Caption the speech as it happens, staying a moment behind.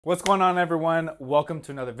What's going on, everyone? Welcome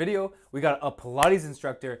to another video. We got a Pilates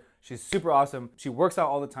instructor. She's super awesome. She works out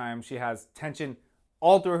all the time. She has tension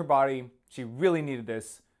all through her body. She really needed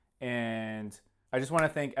this. And I just want to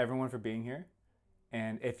thank everyone for being here.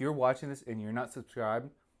 And if you're watching this and you're not subscribed,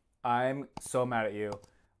 I'm so mad at you.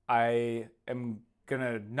 I am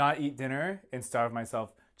gonna not eat dinner and starve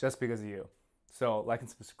myself just because of you. So like and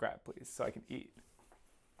subscribe, please, so I can eat.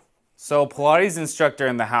 So Pilates instructor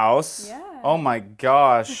in the house. Yeah. Oh my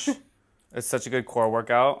gosh. It's such a good core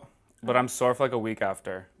workout, but I'm sore for like a week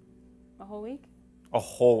after. A whole week? A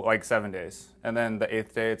whole, like 7 days. And then the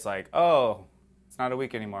 8th day, it's like, oh, it's not a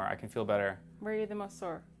week anymore. I can feel better. Where are you the most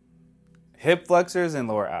sore? Hip flexors and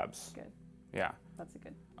lower abs. Good. Yeah. That's a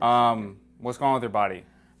good. What's going on with your body?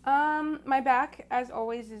 My back, as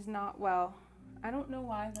always, is not well. I don't know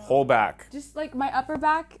why though. Whole back. Just like my upper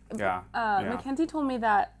back. Yeah. Mackenzie told me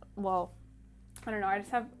that. Well, I don't know. I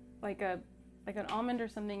just have like an almond or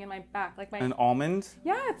something in my back, like my. An almond?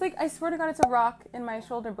 Yeah, it's like I swear to God, it's a rock in my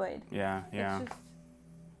shoulder blade. Yeah, yeah. It's just,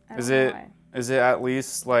 I don't know why. Is it at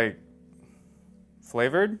least like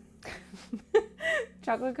flavored?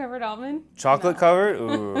 Chocolate covered almond? Chocolate covered?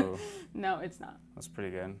 Ooh. No, it's not. That's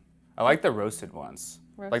pretty good. I like the roasted ones.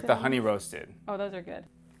 Like the honey roasted. Oh, those are good.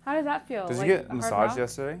 How does that feel? Did like you get a hard massaged rock?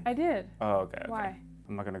 yesterday? I did. Oh, okay. Why?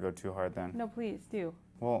 I'm not going to go too hard then. No, please do.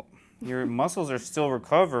 Well, your muscles are still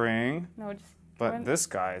recovering. No, just. But this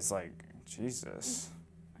guy's like, Jesus.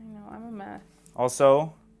 I know, I'm a mess.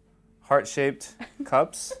 Also, heart-shaped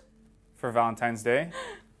cups for Valentine's Day.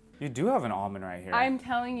 You do have an almond right here. I'm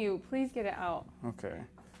telling you, please get it out. Okay. Do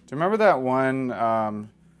you remember that one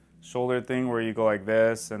shoulder thing where you go like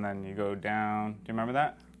this and then you go down? Do you remember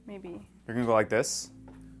that? Maybe. You're going to go like this.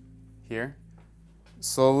 Here.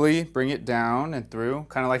 Slowly bring it down and through.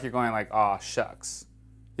 Kind of like you're going like, aw, shucks.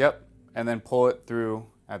 Yep. And then pull it through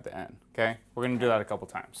at the end. Okay? We're going to do that a couple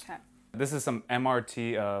times. Okay. This is some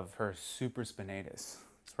MRT of her supraspinatus.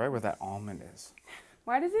 It's right where that almond is.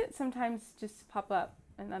 Why does it sometimes just pop up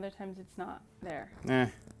and other times it's not there?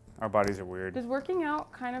 Our bodies are weird. Does working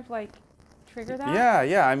out kind of like trigger that?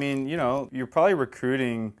 Yeah. I mean, you know, you're probably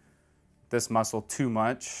recruiting this muscle too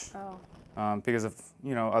much. Oh. Because of,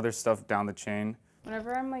 you know, other stuff down the chain.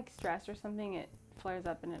 Whenever I'm like stressed or something, it flares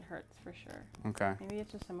up and it hurts for sure. Okay. Maybe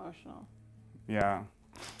it's just emotional. Yeah.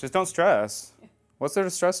 Just don't stress. What's there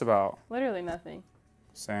to stress about? Literally nothing.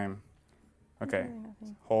 Same. Okay. Literally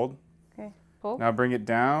nothing. Hold. Okay. Pull. Now bring it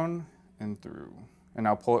down and through. And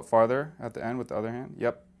now pull it farther at the end with the other hand.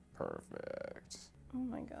 Yep. Perfect. Oh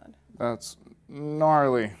my God. That's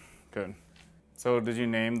gnarly. Good. So did you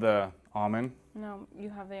name the almond? No,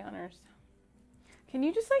 you have the honors. Can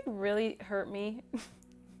you just like really hurt me?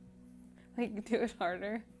 Like do it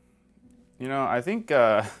harder? You know, I think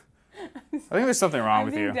there's something wrong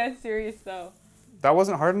with you. I'm being dead serious though. That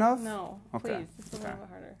wasn't hard enough? No. Okay. Please, just a little bit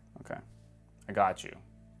harder. Okay. I got you.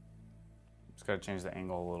 Just gotta change the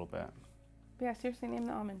angle a little bit. But yeah, seriously, name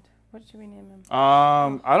the almond. What should we name him?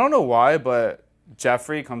 I don't know why, but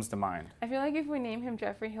Jeffrey comes to mind. I feel like if we name him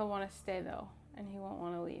Jeffrey, he'll want to stay though, and he won't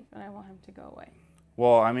want to leave, and I want him to go away.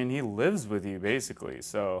 Well, I mean, he lives with you basically,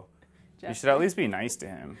 so Jeffrey. you should at least be nice to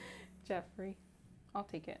him. Jeffrey. I'll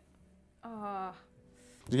take it.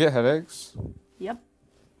 Do you get headaches? Yep.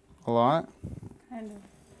 A lot? Kind of.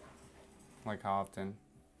 Like how often?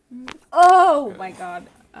 Oh Good. my God.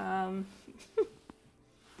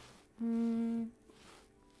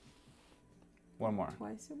 One more.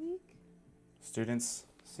 Twice a week? Students,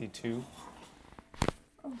 C2.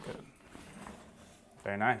 Oh. Good.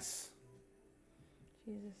 Very nice.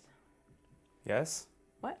 Jesus. Yes?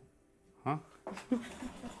 What? Huh?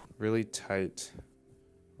 Really tight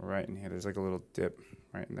right in here. There's like a little dip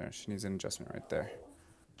right in there. She needs an adjustment right there.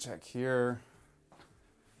 Check here.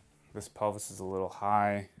 This pelvis is a little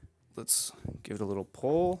high. Let's give it a little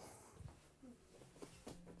pull.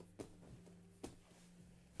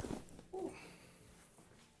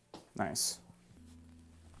 Nice.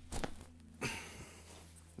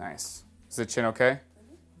 Nice. Is the chin okay?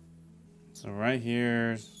 So right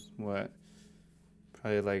here's what?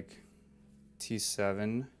 Probably like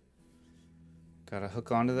T7. Got to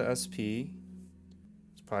hook onto the SP.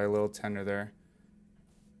 It's probably a little tender there.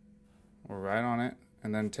 We're right on it.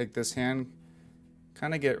 And then take this hand,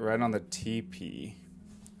 kind of get right on the TP.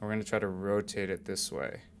 We're going to try to rotate it this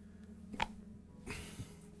way.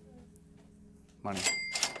 Money.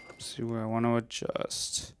 See where I want to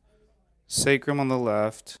adjust. Sacrum on the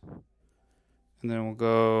left. And then we'll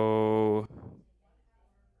go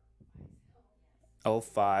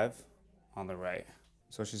L5 on the right.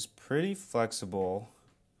 So she's pretty flexible.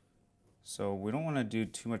 So we don't want to do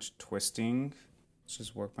too much twisting. Let's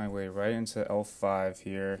just work my way right into L5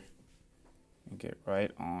 here and get right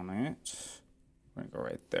on it. We're gonna go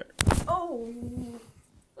right there. Oh.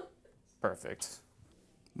 Perfect.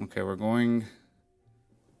 Okay, we're going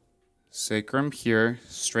sacrum here,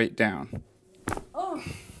 straight down. Oh.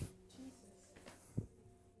 Jesus.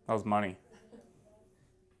 That was money.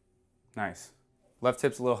 Nice. Left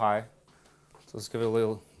hip's a little high. So let's give it a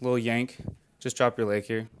little yank. Just drop your leg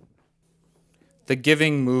here. The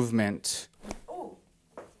giving movement. Oh.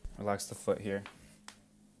 Relax the foot here.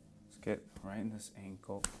 Let's get right in this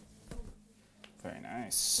ankle. Very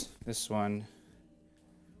nice. This one,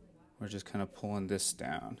 we're just kind of pulling this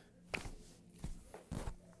down.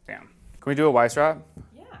 Damn. Can we do a Y strap?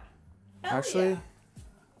 Yeah. Actually?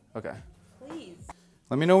 Yeah. Okay. Please.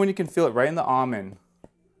 Let me know when you can feel it right in the almond.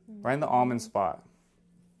 Right in the almond spot.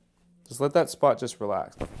 Just let that spot just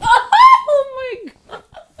relax. Oh my god.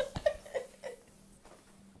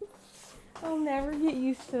 I'll never get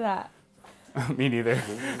used to that. Me neither.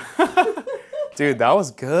 Dude, that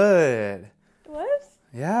was good. What?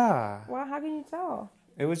 Yeah. Well, how can you tell?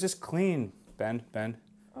 It was just clean. Bend.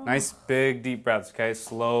 Oh. Nice big deep breaths, okay?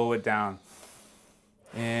 Slow it down.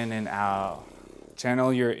 In and out.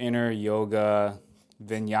 Channel your inner yoga,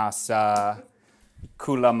 vinyasa,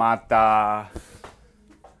 kulamata,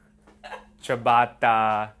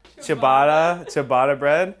 ciabatta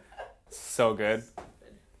bread. So good.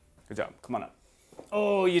 Good job. Come on up.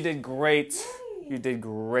 Oh, you did great. You did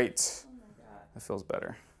great. Oh my god. That feels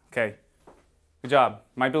better. Okay. Good job.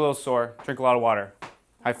 Might be a little sore. Drink a lot of water.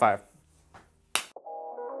 High five.